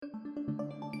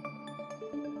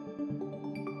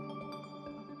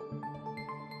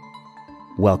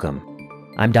Welcome.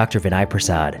 I'm Dr. Vinay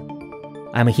Prasad.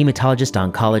 I'm a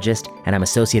hematologist-oncologist, and I'm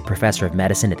Associate Professor of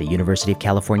Medicine at the University of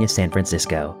California, San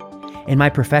Francisco. In my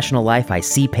professional life, I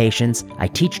see patients, I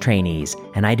teach trainees,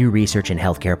 and I do research in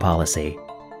healthcare policy.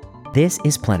 This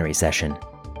is Plenary Session.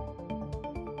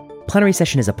 Plenary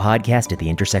Session is a podcast at the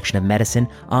intersection of medicine,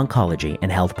 oncology,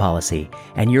 and health policy,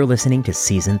 and you're listening to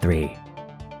Season 3.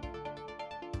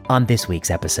 On this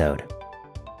week's episode,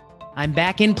 I'm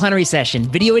back in Plenary Session,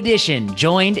 video edition,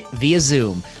 joined via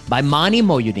Zoom by Mani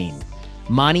Mohyuddin.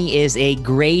 Mani is a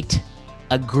great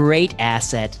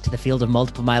asset to the field of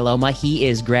multiple myeloma. He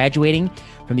is graduating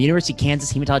from the University of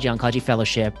Kansas Hematology Oncology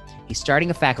Fellowship. He's starting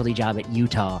a faculty job at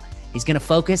Utah. He's going to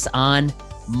focus on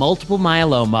multiple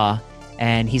myeloma,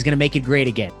 and he's going to make it great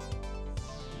again.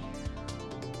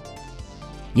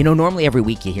 You know, normally every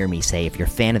week you hear me say, if you're a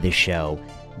fan of this show,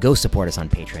 go support us on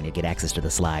Patreon. You get access to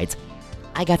the slides.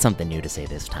 I got something new to say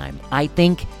this time. I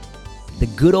think the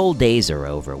good old days are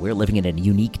over. We're living in a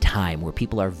unique time where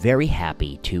people are very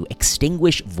happy to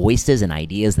extinguish voices and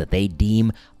ideas that they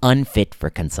deem unfit for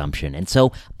consumption. And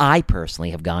so I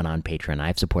personally have gone on Patreon.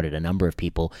 I've supported a number of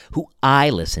people who I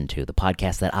listen to, the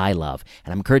podcasts that I love,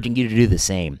 and I'm encouraging you to do the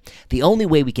same. The only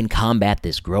way we can combat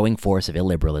this growing force of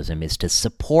illiberalism is to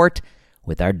support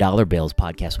with our dollar bills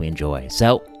podcasts we enjoy.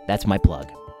 So that's my plug.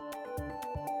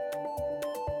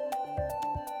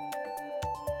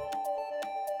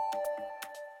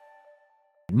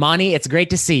 Mani, it's great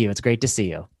to see you.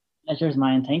 Pleasure's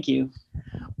mine. Thank you.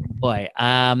 Boy,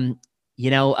 it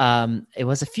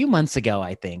was a few months ago,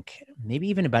 I think, maybe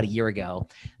even about a year ago,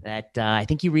 that I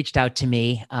think you reached out to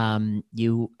me.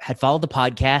 You had followed the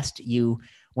podcast.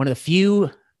 One of the few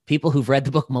people who've read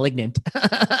the book Malignant.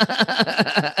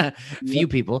 Few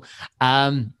people.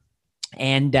 And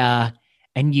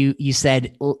you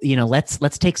said, well,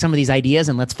 let's take some of these ideas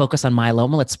and let's focus on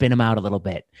myeloma. Let's spin them out a little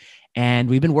bit. And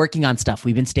we've been working on stuff.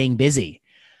 We've been staying busy.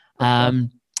 And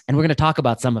we're going to talk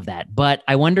about some of that. But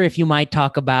I wonder if you might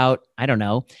talk about, I don't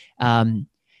know,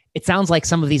 it sounds like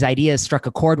some of these ideas struck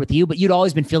a chord with you, but you'd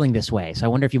always been feeling this way. So I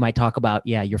wonder if you might talk about,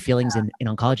 your feelings in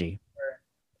oncology.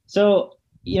 So,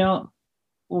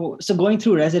 so going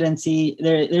through residency,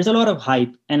 there's a lot of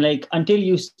hype. And until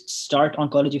you start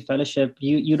oncology fellowship,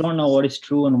 you don't know what is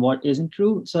true and what isn't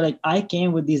true. So I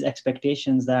came with these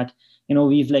expectations that,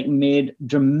 we've made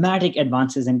dramatic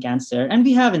advances in cancer, and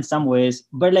we have in some ways,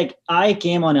 but I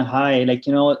came on a high,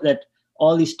 that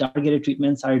all these targeted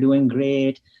treatments are doing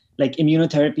great.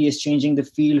 Immunotherapy is changing the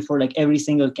field for every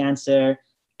single cancer.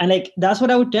 And that's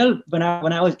what I would tell when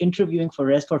I was interviewing for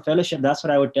fellowship, that's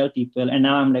what I would tell people. And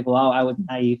now I'm wow, I was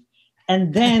naive.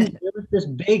 And then there was this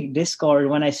big discord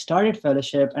when I started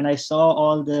fellowship and I saw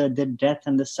all the death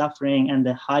and the suffering and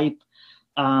the hype.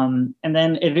 And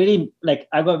then it really,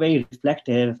 I got very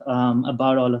reflective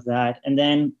about all of that. And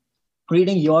then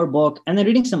reading your book and then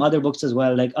reading some other books as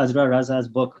well, like Azra Raza's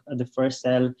book, The First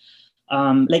Cell,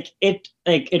 it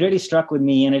really struck with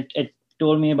me, and it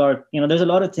told me about, there's a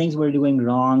lot of things we're doing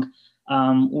wrong.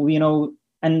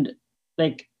 And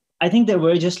I think that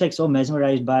we're just so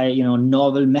mesmerized by,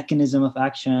 novel mechanism of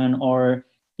action or,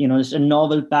 just a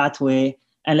novel pathway.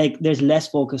 And there's less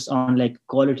focus on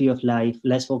quality of life,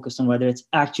 less focus on whether it's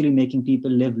actually making people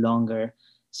live longer.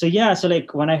 So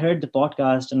when I heard the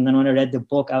podcast and then when I read the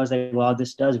book, I was wow,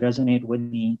 this does resonate with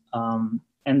me.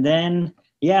 And then,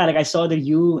 I saw that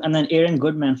you and then Aaron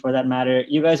Goodman, for that matter,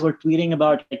 you guys were tweeting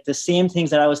about the same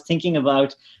things that I was thinking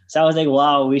about. So I was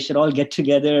wow, we should all get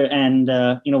together and,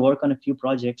 work on a few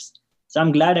projects. So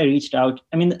I'm glad I reached out.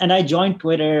 And I joined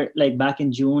Twitter back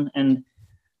in June, and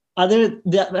I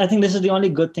think this is the only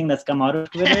good thing that's come out of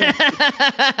Twitter.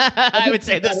 I would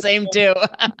say the same too.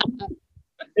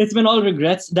 It's been all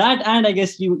regrets. That, and I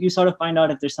guess you sort of find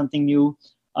out if there's something new.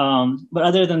 But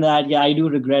other than that, I do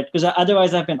regret, because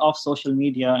otherwise I've been off social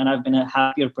media and I've been a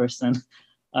happier person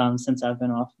since I've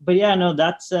been off. But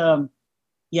that's there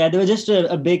was just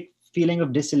a big feeling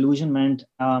of disillusionment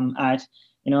at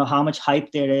how much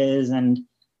hype there is and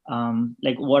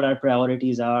what our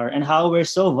priorities are and how we're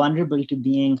so vulnerable to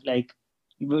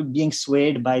being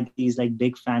swayed by these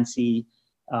big fancy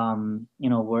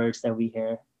words that we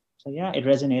hear. So it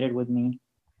resonated with me.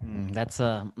 That's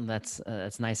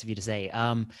nice of you to say.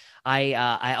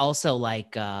 I also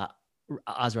like Azra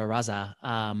Raza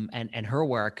and her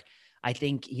work. I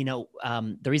think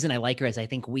the reason I like her is I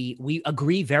think we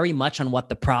agree very much on what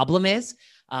the problem is,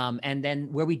 and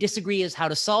then where we disagree is how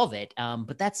to solve it.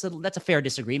 But that's a fair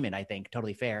disagreement, I think,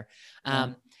 totally fair.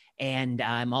 And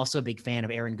I'm also a big fan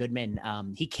of Aaron Goodman.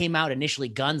 He came out initially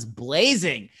guns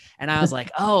blazing, and I was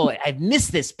like, oh, I've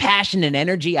missed this passion and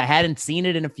energy. I hadn't seen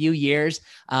it in a few years.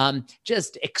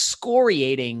 Just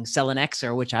excoriating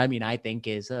selinexor, which I think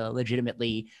is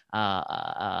legitimately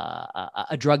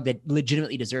a drug that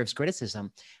legitimately deserves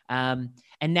criticism. And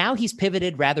now he's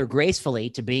pivoted rather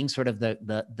gracefully to being sort of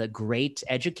the great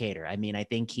educator. I mean, I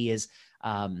think he is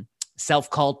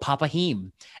self-called Papa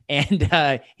Heme,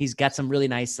 and he's got some really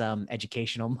nice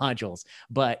educational modules.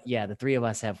 But yeah, the three of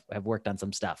us have worked on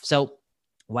some stuff. So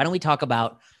why don't we talk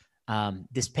about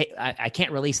this? I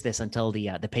can't release this until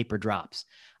the paper drops,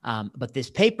 but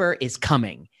this paper is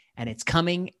coming, and it's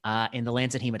coming in the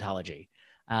Lancet Hematology.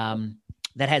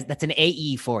 That's an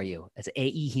AE for you. It's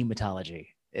AE Hematology.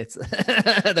 It's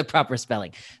the proper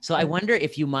spelling. So I wonder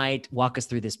if you might walk us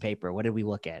through this paper. What did we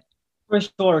look at? For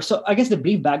sure. So I guess the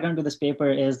brief background to this paper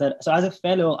is that, so as a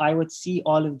fellow, I would see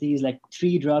all of these like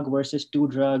 3-drug versus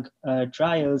 2-drug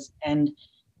trials. And,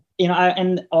 if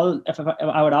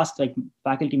I would ask like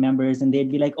faculty members, and they'd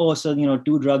be like, oh, so,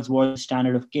 2 drugs were the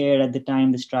standard of care at the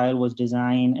time this trial was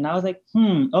designed. And I was like,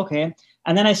 okay.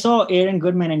 And then I saw Aaron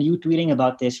Goodman and you tweeting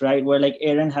about this, right? Where like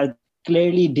Aaron had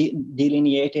clearly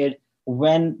delineated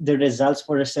when the results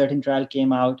for a certain trial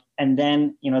came out. And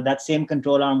then, that same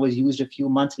control arm was used a few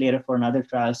months later for another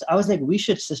trial. So I was like, we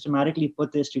should systematically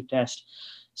put this to test.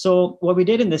 So what we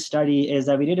did in this study is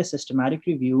that we did a systematic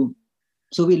review.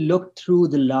 So we looked through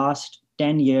the last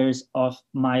 10 years of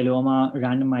myeloma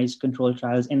randomized control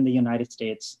trials in the United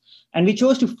States. And we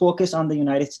chose to focus on the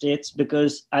United States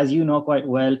because, as you know quite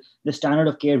well, the standard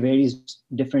of care varies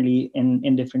differently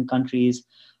in different countries.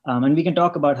 And we can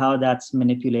talk about how that's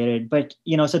manipulated. But,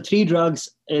 so 3 drugs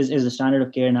is the standard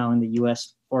of care now in the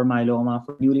US for myeloma,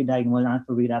 for newly diagnosed and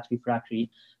for relapse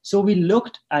refractory. So we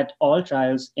looked at all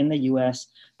trials in the US,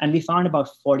 and we found about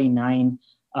 49,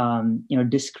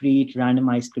 discrete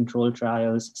randomized control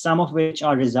trials, some of which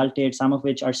are resulted, some of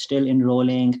which are still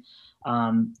enrolling.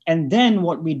 And then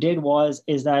what we did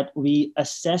is that we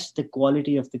assessed the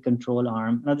quality of the control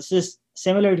arm. Now, this is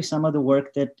similar to some of the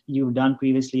work that you've done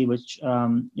previously, which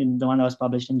in the one that was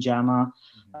published in JAMA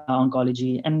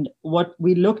Oncology. And what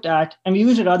we looked at, and we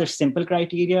used a rather simple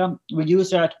criteria. We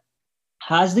used that,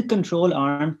 has the control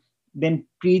arm been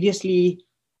previously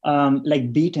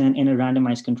beaten in a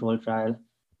randomized control trial?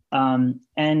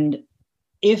 And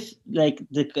if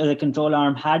the control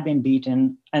arm had been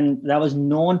beaten and that was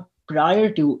known prior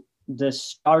to the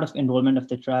start of enrollment of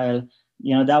the trial,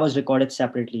 that was recorded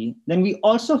separately. Then we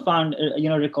also found,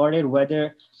 recorded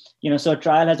whether, so a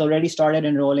trial has already started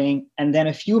enrolling, and then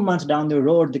a few months down the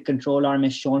road, the control arm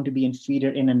is shown to be inferior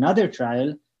in another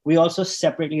trial. We also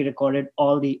separately recorded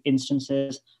all the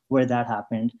instances where that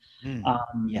happened.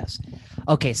 Yes.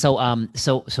 Okay. So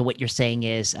what you're saying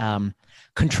is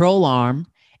control arm,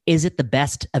 is it the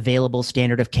best available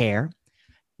standard of care?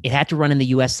 It had to run in the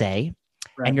USA.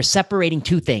 Right. And you're separating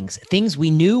 2 things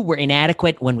we knew were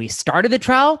inadequate when we started the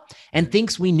trial, and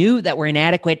things we knew that were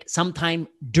inadequate sometime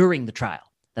during the trial.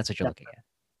 That's what you're looking at.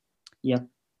 Yep.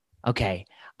 Okay.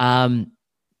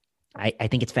 I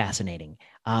think it's fascinating.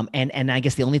 And I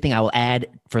guess the only thing I will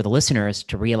add for the listeners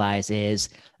to realize is,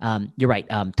 you're right.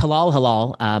 Talal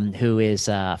Halal, who is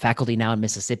faculty now in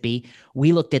Mississippi,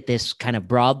 we looked at this kind of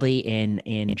broadly in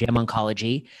JAMA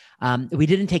Oncology. We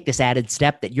didn't take this added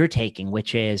step that you're taking,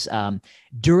 which is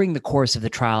during the course of the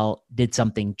trial, did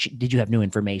you have new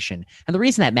information? And the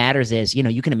reason that matters is,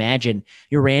 you can imagine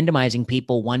you're randomizing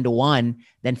people 1-to-1,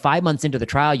 then 5 months into the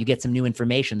trial, you get some new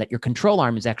information that your control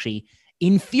arm is actually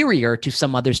inferior to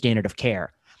some other standard of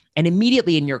care. And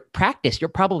immediately in your practice, you're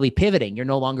probably pivoting. You're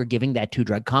no longer giving that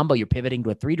 2-drug combo. You're pivoting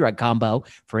to a 3-drug combo,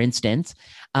 for instance,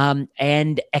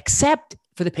 and except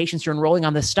for the patients you're enrolling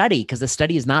on the study, because the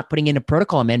study is not putting in a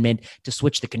protocol amendment to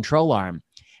switch the control arm.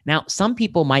 Now, some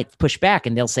people might push back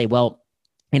and they'll say, well,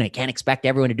 I can't expect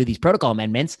everyone to do these protocol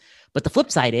amendments. But the flip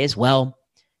side is, well,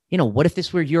 what if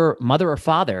this were your mother or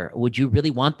father? Would you really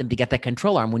want them to get that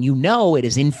control arm when it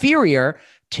is inferior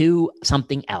to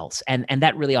something else? And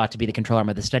that really ought to be the control arm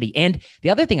of the study. And the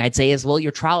other thing I'd say is, well,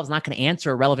 your trial is not going to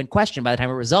answer a relevant question by the time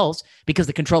it results because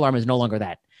the control arm is no longer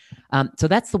that. So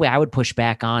that's the way I would push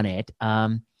back on it.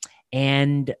 Okay,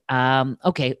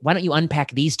 why don't you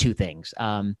unpack these 2 things?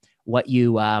 What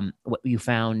you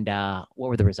found, what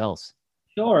were the results?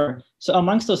 Sure. So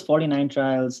amongst those 49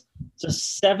 trials, so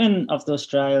 7 of those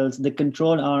trials, the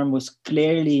control arm was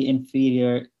clearly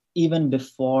inferior even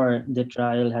before the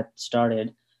trial had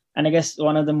started. And I guess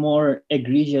one of the more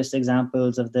egregious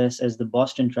examples of this is the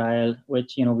Boston trial,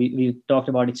 which, we talked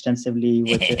about extensively,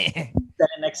 which is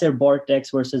selinexor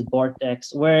Vortex versus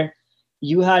Vortex, where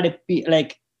you had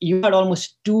you had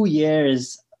almost 2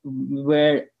 years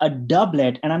where a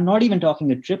doublet, and I'm not even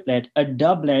talking a triplet, a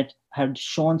doublet had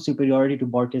shown superiority to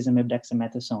bortezomib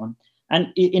dexamethasone. And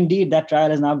indeed, that trial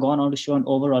has now gone on to show an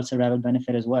overall survival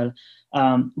benefit as well.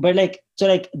 But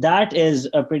that is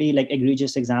a pretty like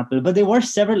egregious example. But there were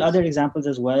several other examples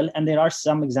as well, and there are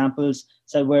some examples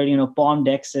where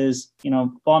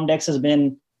PomDex has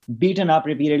been beaten up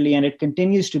repeatedly, and it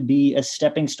continues to be a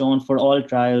stepping stone for all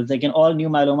trials. Like in all new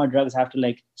myeloma drugs, have to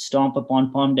like stomp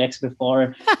upon PomDex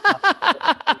before.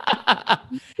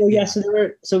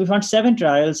 So we found 7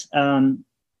 trials.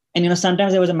 And,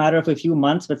 sometimes it was a matter of a few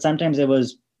months, but sometimes it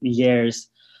was years.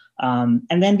 And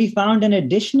then we found an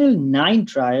additional 9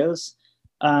 trials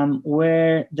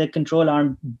where the control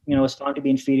arm, was found to be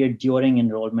inferior during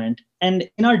enrollment. And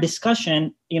in our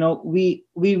discussion, we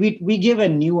give a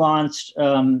nuanced,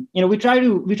 we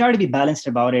try to be balanced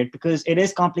about it because it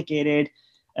is complicated.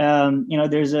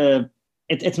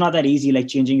 It's not that easy, like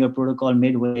changing your protocol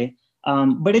midway.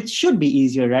 But it should be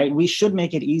easier, right? We should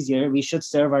make it easier. We should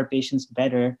serve our patients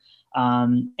better.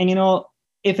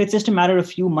 If it's just a matter of a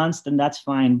few months, then that's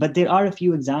fine. But there are a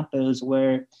few examples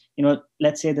where,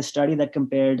 let's say the study that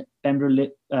compared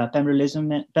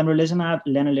pembrolizumab,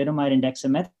 lenalidomide, and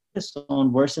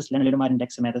dexamethasone versus lenalidomide and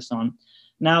dexamethasone.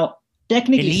 Now,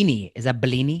 technically, Bellini, is that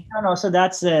Bellini? No. So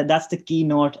that's the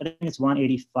keynote. I think it's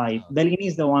 185. Bellini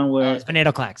is the one where it's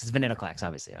venetoclax. It's venetoclax,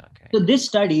 obviously. Okay. So this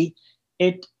study,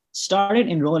 it started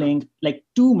enrolling like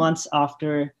 2 months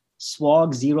after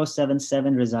SWOG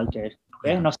 077 resulted.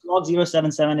 Okay. Yeah. Now SWOG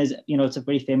 077 is, it's a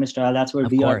pretty famous trial. That's where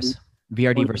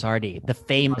VRD versus RD, the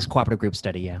famous cooperative group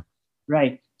study. Yeah.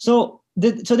 Right. So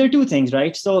there are 2 things,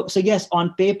 right? So yes,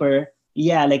 on paper,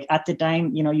 yeah, like at the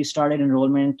time, you started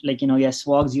enrollment, like, yes,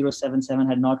 SWOG 077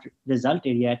 had not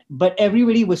resulted yet, but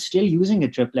everybody was still using a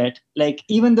triplet. Like,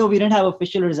 even though we didn't have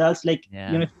official results, like,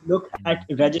 if you look at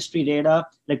registry data,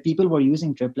 like people were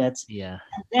using triplets. Yeah.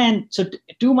 And then,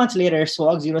 2 months later,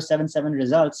 SWOG 077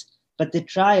 results, but the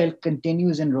trial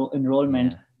continues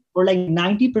enrollment. Yeah. For like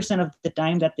 90% of the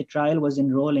time that the trial was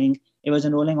enrolling, it was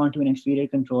enrolling onto an inferior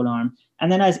control arm.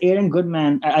 And then as Aaron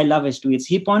Goodman, I love his tweets,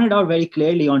 he pointed out very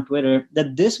clearly on Twitter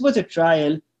that this was a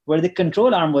trial where the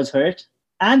control arm was hurt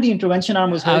and the intervention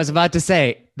arm was hurt. I was about to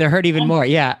say, they're hurt even more.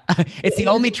 Yeah. It's the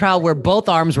only trial where both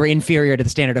arms were inferior to the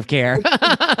standard of care.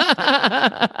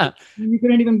 You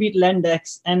couldn't even beat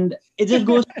Lendex. And it just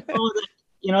goes to show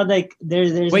that, like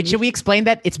there's... Wait, should we explain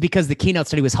that? It's because the keynote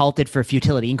study was halted for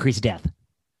futility, increased death.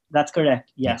 That's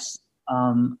correct. Yes.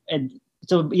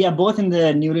 Both in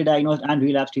the newly diagnosed and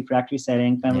relapsed refractory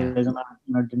setting,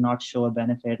 pembrolizumab did not show a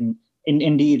benefit, and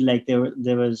indeed, like there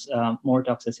was more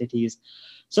toxicities.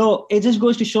 So it just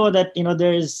goes to show that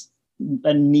there's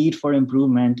a need for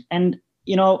improvement. And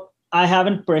I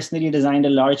haven't personally designed a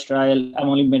large trial. I've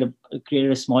only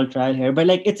created a small trial here, but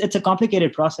like it's a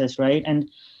complicated process, right?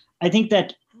 And I think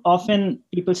that often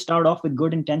people start off with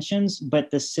good intentions,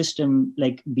 but the system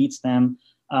like beats them.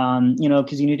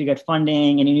 Because you need to get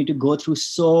funding and you need to go through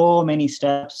so many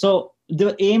steps. So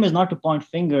the aim is not to point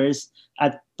fingers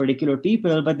at particular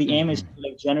people, but the aim is to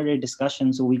like generate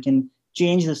discussion so we can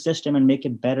change the system and make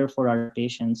it better for our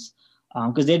patients,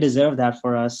 because they deserve that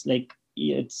for us. Like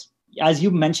it's, as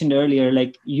you mentioned earlier,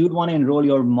 like you'd want to enroll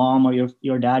your mom or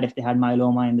your dad if they had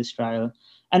myeloma in this trial.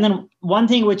 And then one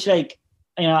thing which like,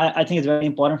 I think is very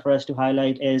important for us to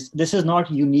highlight is this is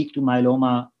not unique to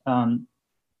myeloma.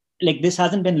 Like this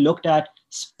hasn't been looked at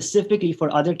specifically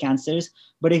for other cancers,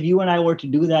 but if you and I were to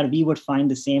do that, we would find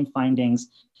the same findings.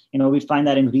 We'd find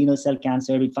that in renal cell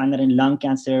cancer, we'd find that in lung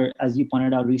cancer, as you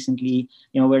pointed out recently,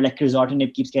 where like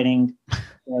crizotinib keeps getting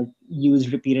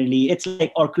used repeatedly. It's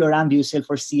like, or chlorambucil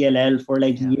for CLL for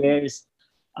like years.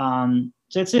 So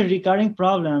it's a recurring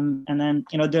problem. And then,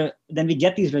 then we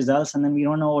get these results and then we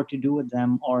don't know what to do with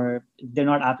them, or they're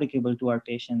not applicable to our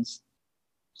patients.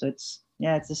 So it's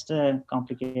just a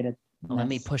complicated. Let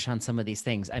me push on some of these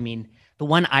things. I mean, the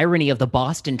one irony of the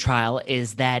Boston trial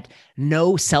is that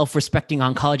no self-respecting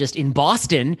oncologist in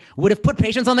Boston would have put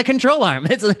patients on the control arm.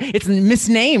 It's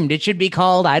misnamed. It should be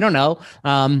called, I don't know.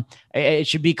 It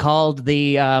should be called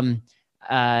the,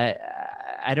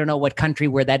 I don't know what country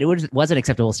where that was an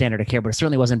acceptable standard of care, but it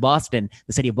certainly wasn't Boston,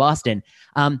 the city of Boston.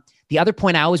 The other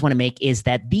point I always want to make is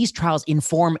that these trials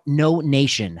inform no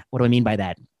nation. What do I mean by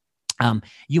that?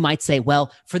 You might say,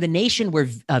 well, for the nation where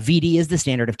VD is the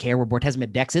standard of care, where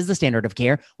bortezomib dex is the standard of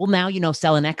care, well, now,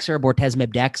 selinexor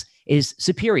bortezomib dex is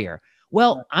superior.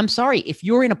 Well, I'm sorry. If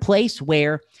you're in a place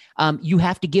where you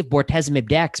have to give bortezomib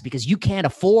dex because you can't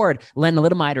afford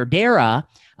lenalidomide or DARA,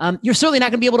 you're certainly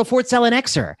not going to be able to afford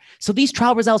selinexor. So these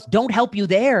trial results don't help you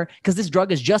there because this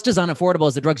drug is just as unaffordable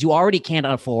as the drugs you already can't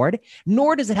afford,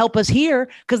 nor does it help us here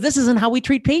because this isn't how we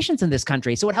treat patients in this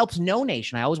country. So it helps no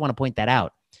nation. I always want to point that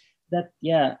out.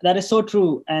 That is so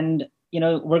true. And,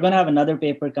 we're going to have another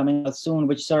paper coming out soon,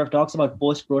 which sort of talks about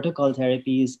post-protocol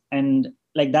therapies. And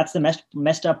like, that's the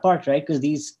messed up part, right?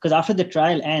 Because after the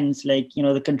trial ends,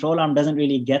 the control arm doesn't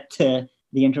really get the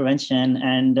intervention,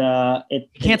 and you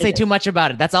can't say too much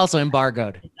about it. That's also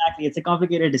embargoed. Exactly. It's a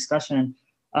complicated discussion.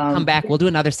 Come back. We'll do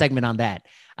another segment on that.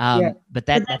 But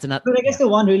that's another. But I guess the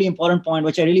one really important point,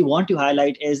 which I really want to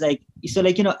highlight, is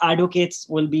advocates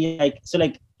will be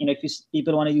if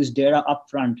people want to use DARA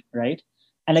upfront, right?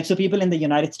 And so people in the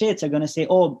United States are going to say,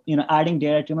 adding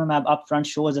daratumumab upfront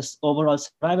shows us overall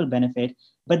survival benefit.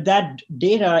 But that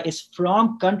data is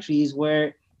from countries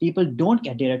where people don't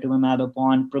get daratumumab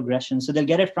upon progression. So they'll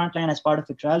get it frontline as part of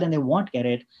the trial, then they won't get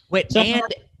it. Wait, so,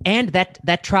 and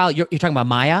that trial, you're talking about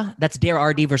Maya? That's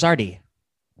DARA-RD versus RD.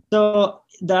 So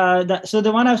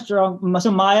the one I've strong.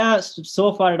 So Maya,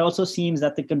 so far, it also seems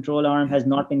that the control arm has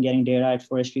not been getting DARA at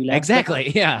first relapse.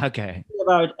 Exactly. Yeah. Okay.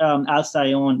 About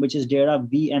Alcyone, which is DARA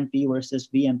VMP versus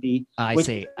VMP. I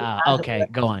see. Okay.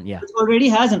 Go on. Yeah. Which already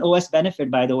has an OS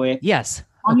benefit, by the way. Yes.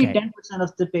 Only 10%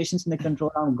 of the patients in the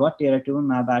control arm got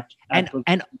daratumumab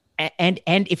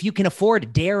and if you can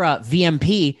afford DARA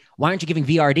VMP, why aren't you giving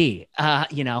VRD? Yeah,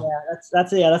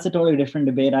 that's a totally different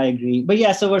debate. I agree. But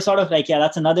yeah, so we're sort of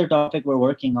that's another topic we're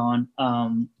working on.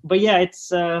 But yeah,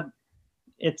 it's a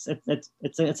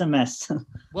mess.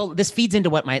 Well, this feeds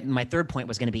into what my third point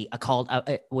was going to be called,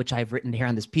 which I've written here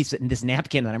on this piece in this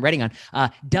napkin that I'm writing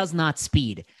on. Does not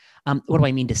speed. What do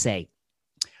I mean to say?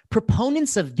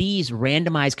 Proponents of these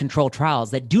randomized controlled trials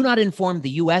that do not inform the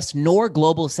US nor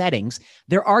global settings,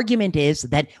 their argument is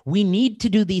that we need to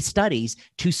do these studies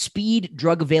to speed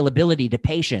drug availability to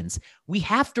patients. We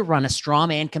have to run a straw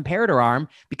man comparator arm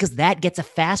because that gets a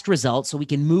fast result so we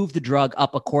can move the drug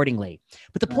up accordingly.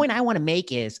 But the point I want to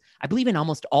make is, I believe in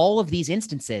almost all of these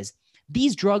instances,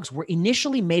 these drugs were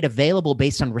initially made available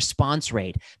based on response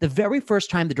rate. The very first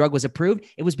time the drug was approved,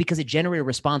 it was because it generated a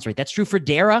response rate. That's true for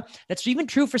DARA. That's even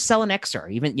true for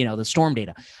selinexor, even, the STORM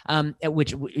data,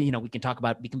 which, we can talk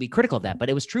about, we can be critical of that, but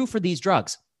it was true for these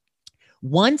drugs.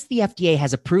 Once the FDA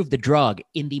has approved the drug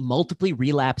in the multiply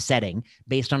relapse setting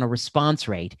based on a response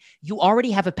rate, you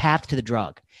already have a path to the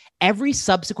drug. Every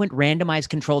subsequent randomized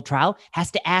controlled trial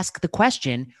has to ask the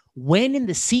question, when in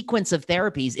the sequence of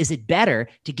therapies is it better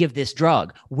to give this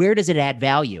drug? Where does it add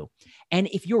value? And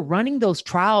if you're running those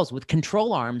trials with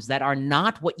control arms that are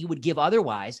not what you would give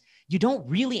otherwise, you don't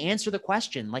really answer the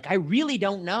question. Like, I really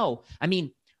don't know. I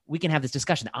mean, we can have this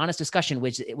discussion, honest discussion,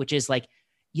 which is like,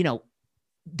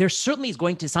 there certainly is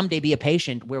going to someday be a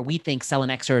patient where we think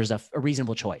selinexor is a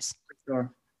reasonable choice. Sure.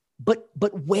 But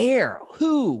where?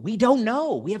 Who? We don't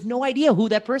know. We have no idea who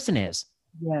that person is.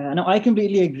 Yeah, no, I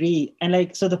completely agree.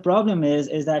 And so the problem is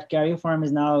that Karyopharm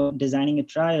is now designing a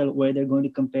trial where they're going to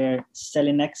compare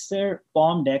selinexor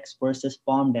Pomdex versus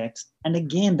Pomdex. And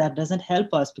again, that doesn't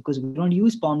help us because we don't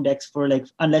use Pomdex for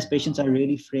unless patients are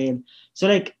really frail.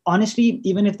 So honestly,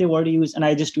 even if they were to use, and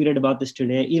I just tweeted about this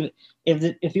today, even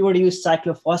if you were to use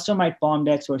cyclophosphamide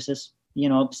Pomdex versus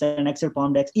selinexor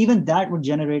Pomdex, even that would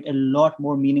generate a lot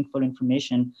more meaningful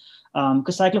information.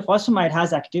 Because cyclophosphamide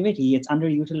has activity, it's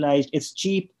underutilized, it's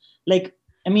cheap.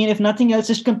 If nothing else,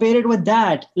 just compare it with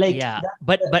that.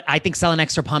 But I think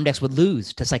selinexor Pomdex would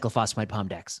lose to cyclophosphamide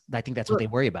Pomdex. I think that's what they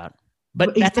worry about.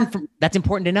 But that's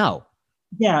important to know.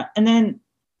 Yeah, and then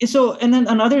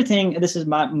another thing. This is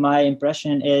my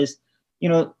impression is,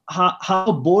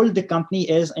 how bold the company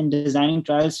is in designing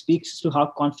trials speaks to how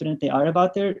confident they are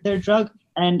about their drug.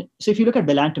 And so if you look at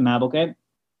belantamab, okay.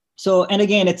 So, and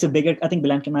again, it's a bigger, I think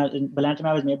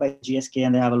belantamab is made by GSK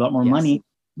and they have a lot more money,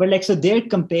 but so they're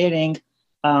comparing,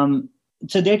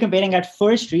 at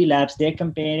first relapse, they're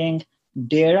comparing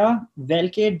DARA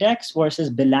Velcade Dex versus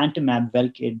belantamab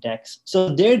Velcade Dex. So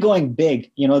they're going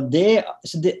big,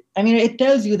 it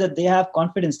tells you that they have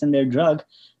confidence in their drug,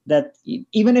 that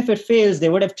even if it fails, they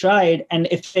would have tried. And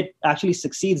if it actually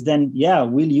succeeds, then yeah,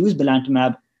 we'll use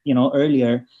belantamab,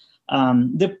 earlier.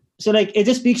 So it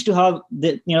just speaks to how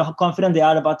how confident they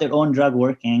are about their own drug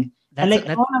working. All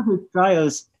of the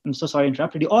trials, I'm so sorry I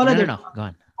interrupted you. Go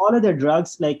on. All of their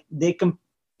drugs,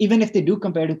 even if they do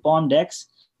compare to Pomdex,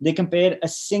 they compare a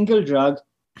single drug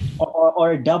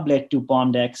or a doublet to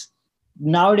Pomdex.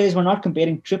 Nowadays, we're not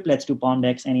comparing triplets to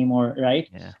Pomdex anymore, right?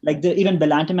 Yeah. Even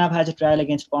belantamab has a trial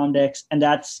against Pomdex, and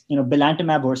that's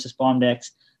belantamab versus Pomdex.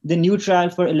 The new trial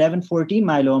for 11-14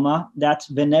 myeloma,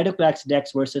 that's venetoclax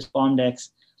dex versus Pomdex.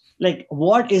 Like,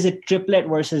 what is a triplet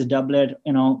versus doublet,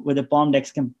 with the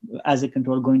Pomdex as a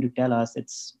control going to tell us?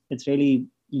 It's really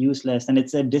useless, and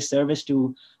it's a disservice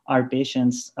to our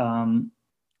patients. I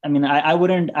mean, I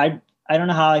don't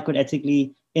know how I could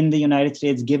ethically in the United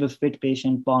States give a fit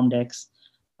patient Pomdex,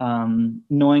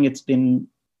 knowing it's been,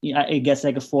 it gets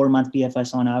like a 4-month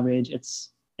PFS on average.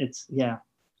 It's the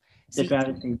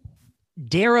travesty.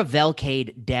 Dara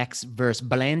Velcade Dex versus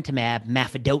Belantamab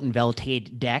Mafodotin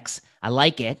Velcade Dex. I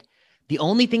like it. The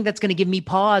only thing that's going to give me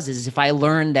pause is if I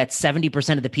learn that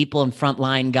 70% of the people in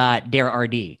frontline got Dara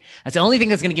RD. That's the only thing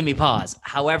that's going to give me pause.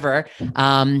 However,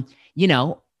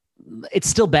 it's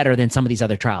still better than some of these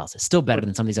other trials.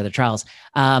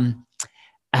 I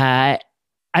mean,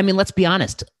 let's be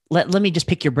honest. Let me just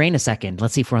pick your brain a second.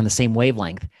 Let's see if we're on the same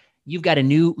wavelength. You've got a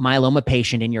new myeloma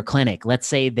patient in your clinic. Let's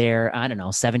say they're,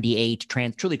 78,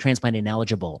 truly transplant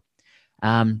ineligible.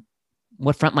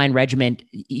 What frontline regimen,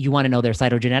 you want to know their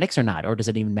cytogenetics or not? Or does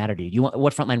it even matter to you?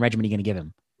 What frontline regimen are you going to give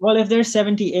them? Well, if they're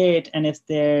 78 and if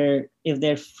they're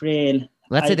frail.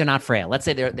 Let's say they're not frail. Let's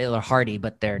say they're hardy,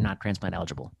 but they're not transplant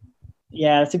eligible.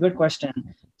 Yeah, that's a good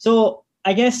question. So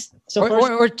I guess,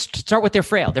 or start with they're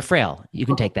frail. They're frail. You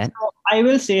can take that. So I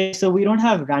will say, so we don't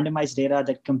have randomized data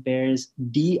that compares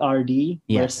DRD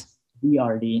versus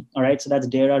DRD. All right. So that's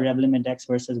Dara Revlimid Dex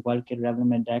versus Velcade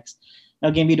Revlimid Dex. Now,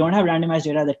 again, we don't have randomized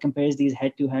data that compares these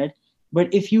head to head.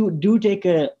 But if you do take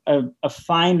a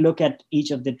fine look at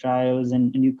each of the trials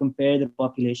and you compare the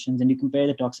populations and you compare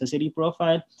the toxicity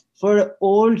profile for an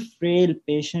old, frail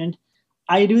patient,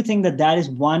 I do think that is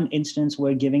one instance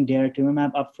where giving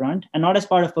daratumumab upfront, and not as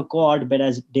part of a cohort, but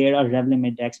as Dara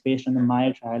Revlimid Dex based on the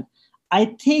Maya trial,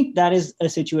 I think that is a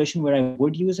situation where I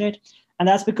would use it. And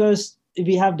that's because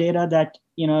we have data that,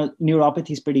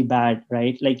 neuropathy is pretty bad,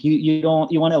 right? Like you want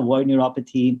to avoid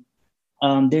neuropathy.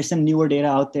 There's some newer data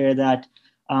out there that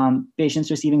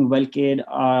patients receiving Velcade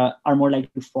are more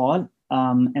likely to fall,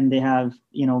 and they have,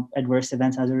 adverse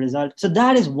events as a result. So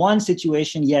that is one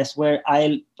situation, yes, where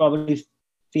I'll probably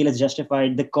feel it's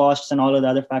justified, the costs and all of the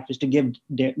other factors to give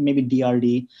maybe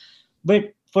DRD.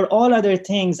 But for all other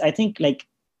things, I think like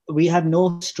we have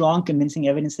no strong convincing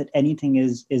evidence that anything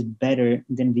is better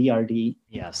than VRD.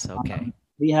 Yes. Okay.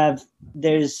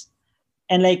 There's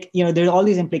all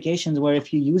these implications where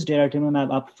if you use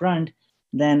daratumumab up front,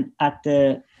 then at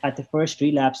the first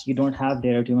relapse, you don't have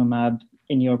daratumumab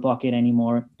in your pocket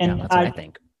anymore. And that's what I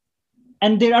think.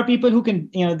 And there are people who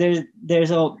can,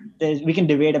 we can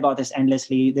debate about this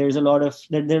endlessly. There's a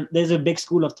big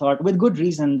school of thought with good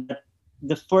reason that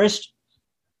the first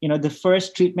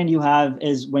treatment you have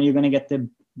is when you're going to get the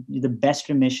best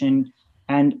remission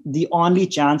and the only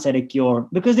chance at a cure,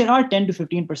 because there are 10 to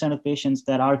 15% of patients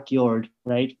that are cured,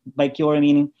 right? By cure,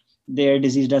 meaning their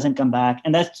disease doesn't come back.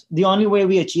 And that's the only way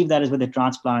we achieve that is with a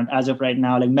transplant as of right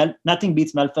now. Like nothing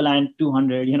beats Melphalan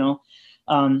 200,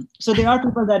 So there are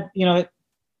people that,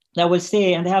 that will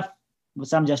say, and they have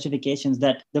some justifications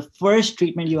that the first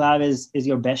treatment you have is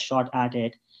your best shot at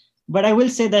it. But I will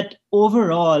say that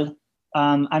overall,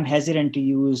 I'm hesitant to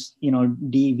use,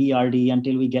 DVRD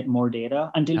until we get more data,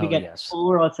 until we get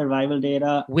overall survival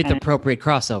data. With appropriate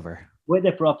crossover.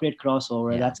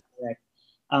 Yeah. That's correct.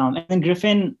 And then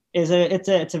Griffin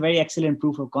it's a very excellent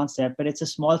proof of concept, but it's a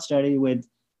small study with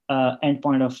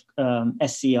endpoint of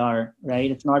SCR, right?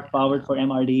 It's not powered for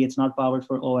MRD. It's not powered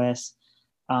for OS.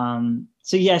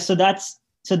 So that's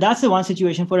the one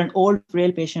situation. For an old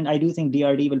frail patient, I do think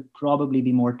DRD will probably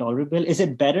be more tolerable. Is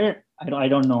it better? I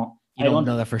don't know. I don't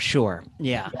know that for sure.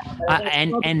 Yeah.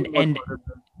 And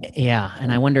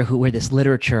I wonder where this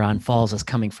literature on falls is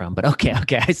coming from. But okay,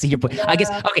 I see your point. I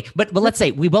guess but let's say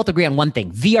we both agree on one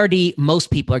thing. VRD, most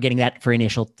people are getting that for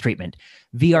initial treatment.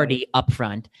 VRD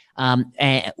upfront.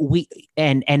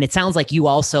 And it sounds like you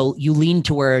lean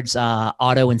towards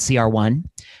auto and CR1.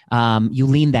 You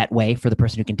lean that way for the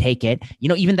person who can take it.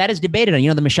 Even that is debated on,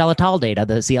 the Michelle et al. Data,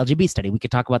 the CLGB study. We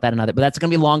could talk about that another, but that's going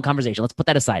to be a long conversation. Let's put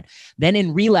that aside. Then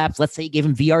in relapse, let's say you gave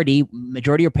them VRD.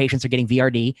 Majority of your patients are getting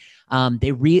VRD. You're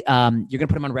going to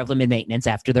put them on Revlimid maintenance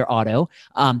after their auto.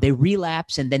 They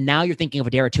relapse, and then now you're thinking of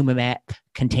a daratumumab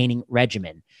containing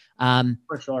regimen.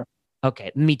 For sure.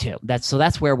 Okay, me too.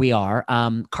 That's where we are.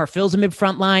 Carfilzomib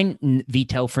frontline,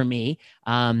 veto for me.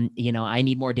 I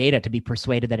need more data to be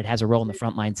persuaded that it has a role in the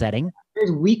frontline setting.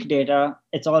 There's weak data.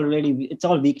 It's all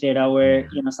weak data where,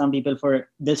 some people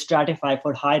they'll stratify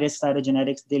for high risk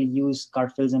cytogenetics, they'll use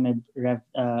Carfilzomib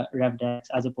Revdex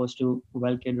as opposed to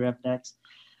Velcade Revdex,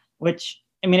 which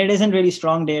I mean, it isn't really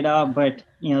strong data, but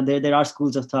there are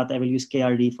schools of thought that will use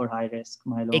KRD for high risk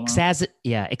myeloma.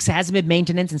 Ixazomib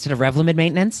maintenance instead of Revlimid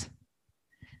maintenance.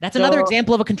 That's another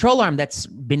example of a control arm that's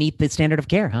beneath the standard of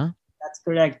care, huh? That's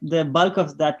correct. The bulk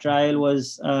of that trial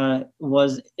was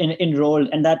enrolled,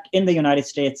 and that in the United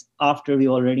States after we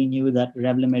already knew that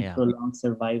Revlimid prolonged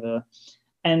survival,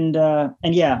 and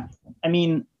yeah, I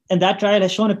mean, and that trial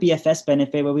has shown a PFS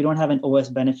benefit, but we don't have an OS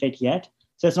benefit yet.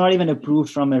 So it's not even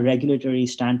approved from a regulatory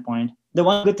standpoint. The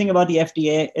one good thing about the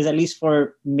FDA is, at least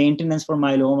for maintenance for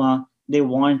myeloma, they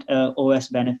want a OS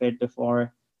benefit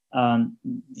before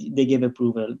they give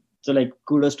approval. So like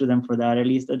kudos to them for that. At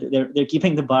least they're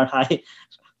keeping the bar high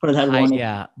for that one.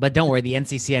 Yeah, but don't worry, the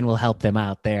NCCN will help them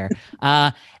out there.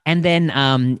 And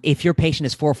then if your patient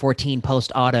is 414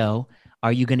 post-auto,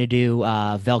 are you going to do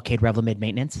Velcade Revlimid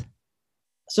maintenance?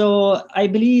 So I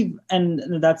believe,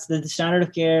 and that's the standard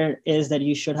of care, is that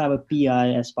you should have a PI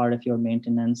as part of your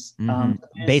maintenance.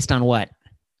 Based on what?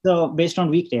 So based on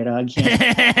weak data, again,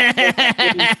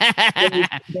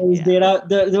 there is data.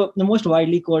 The most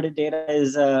widely quoted data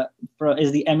is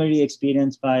the Emory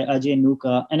experience by Ajay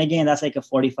Nuka. And again, that's like a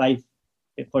 45,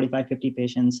 50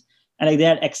 patients. And like they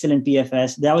had excellent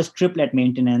PFS. That was triplet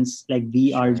maintenance, like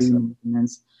VRD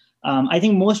maintenance. I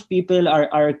think most people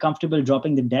are comfortable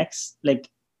dropping the DEX. Like,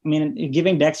 I mean,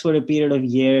 giving DEX for a period of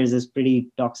years is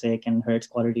pretty toxic and hurts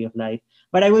quality of life.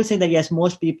 But I will say that, yes,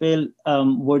 most people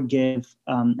would give,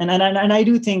 and I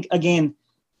do think, again,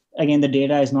 the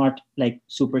data is not like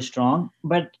super strong,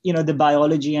 but the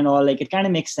biology and all, like it kind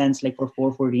of makes sense, like for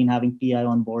 414 having PI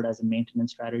on board as a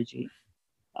maintenance strategy.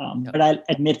 But I'll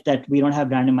admit that we don't have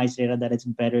randomized data that it's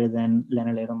better than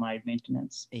lenalidomide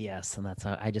maintenance. Yes, and that's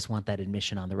I just want that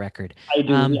admission on the record. I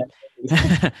do.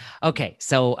 Yeah. Okay,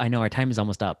 so I know our time is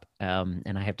almost up,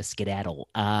 and I have to skedaddle.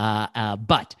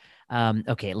 But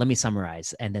okay, let me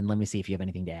summarize, and then let me see if you have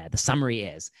anything to add. The summary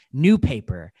is new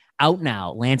paper out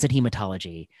now, Lancet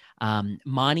Hematology.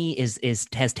 Mani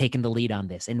has taken the lead on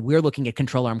this, and we're looking at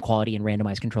control arm quality in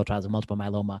randomized control trials of multiple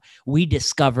myeloma. We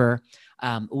discover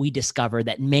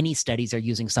that many studies are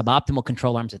using suboptimal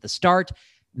control arms at the start.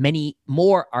 Many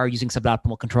more are using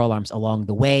suboptimal control arms along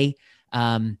the way.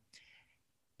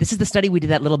 This is the study we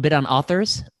did that little bit on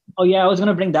authors. Oh yeah, I was going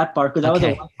to bring that part because that was the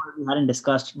one part we hadn't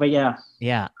discussed. But yeah.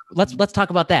 Let's talk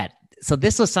about that. So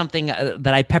this was something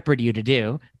that I peppered you to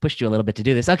do, pushed you a little bit to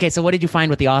do this. Okay, so what did you find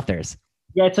with the authors?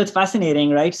 Yeah, so it's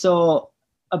fascinating, right? So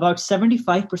about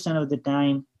 75% of the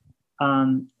time,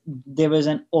 there was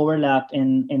an overlap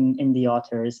in the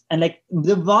authors, and like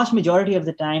the vast majority of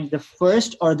the time, the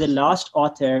first or the last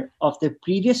author of the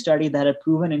previous study that had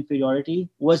proven inferiority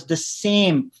was the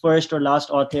same first or last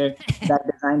author that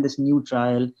designed this new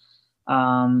trial.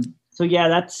 So yeah,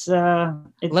 that's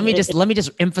let me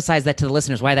just emphasize that to the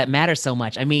listeners, why that matters so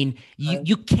much. I mean,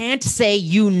 you can't say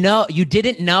you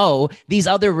didn't know these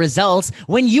other results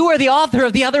when you were the author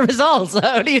of the other results.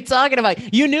 What are you talking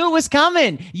about? You knew it was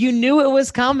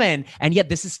coming. And yet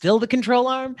this is still the control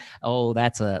arm. Oh,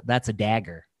 that's a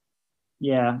dagger.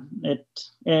 Yeah,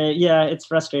 it's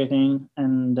frustrating,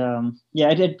 and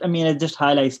it just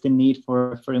highlights the need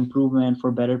for improvement,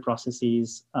 for better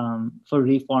processes, for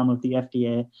reform of the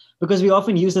FDA, because we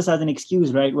often use this as an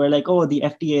excuse, right? We're like, oh, the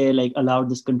FDA like allowed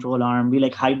this control arm, we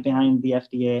like hide behind the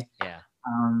FDA.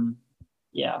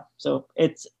 So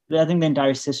I think the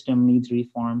entire system needs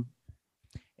reform.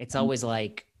 It's always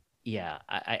like,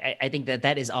 I think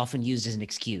that is often used as an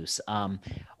excuse.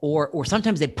 Or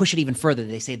sometimes they push it even further.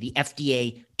 They say the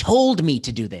FDA told me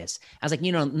to do this. I was like,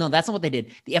 no, that's not what they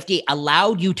did. The FDA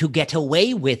allowed you to get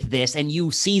away with this, and you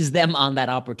seized them on that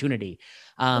opportunity.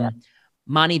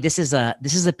 Mani, this is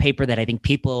a paper that I think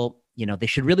people, they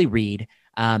should really read.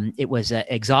 It was an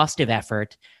exhaustive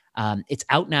effort. It's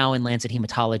out now in Lancet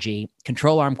Hematology,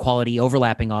 control arm quality,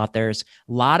 overlapping authors,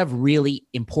 a lot of really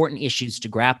important issues to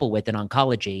grapple with in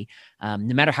oncology.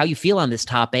 No matter how you feel on this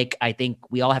topic, I think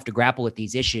we all have to grapple with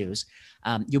these issues.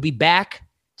 You'll be back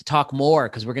to talk more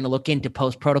because we're going to look into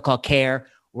post-protocol care.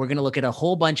 We're going to look at a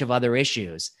whole bunch of other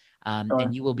issues.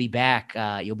 And you will be back.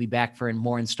 You'll be back for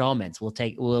more installments.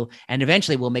 And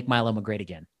eventually we'll make myeloma great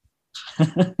again.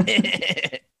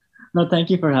 No, thank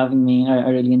you for having me. I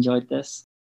really enjoyed this.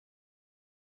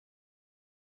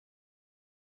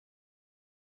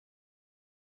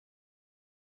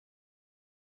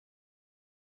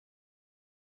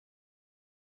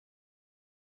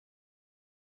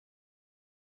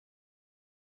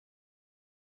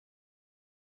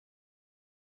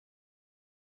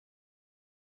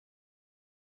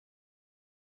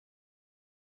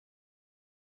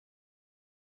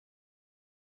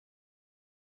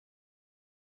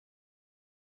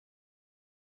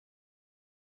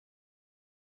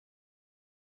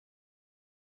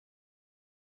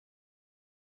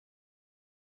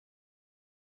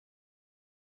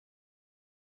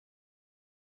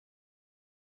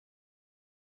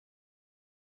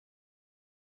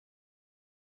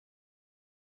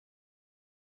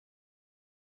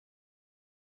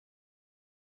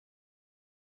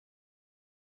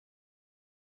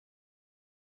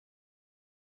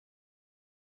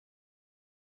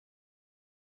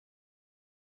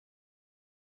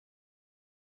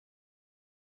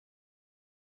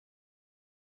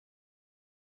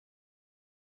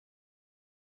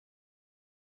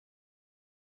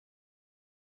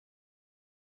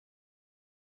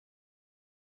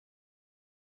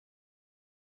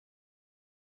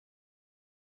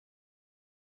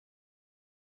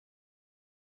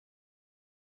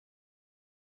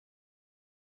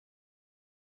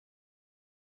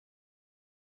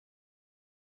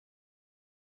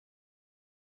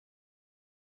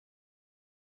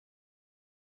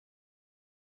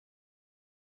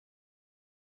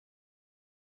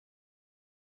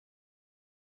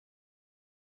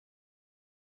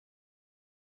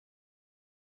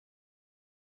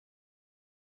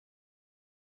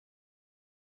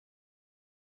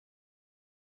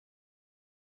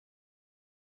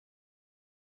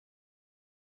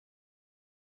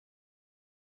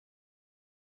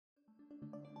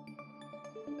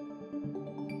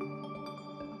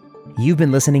 You've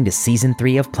been listening to Season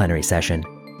 3 of Plenary Session.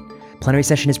 Plenary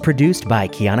Session is produced by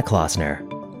Kiana Klossner.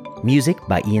 Music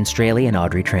by Ian Straley and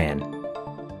Audrey Tran.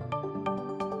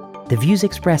 The views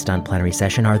expressed on Plenary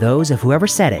Session are those of whoever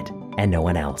said it and no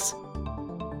one else.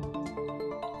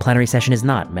 Plenary Session is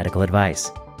not medical advice.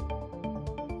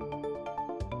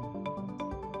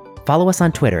 Follow us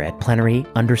on Twitter at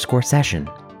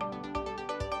plenary_session.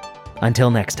 Until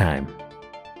next time.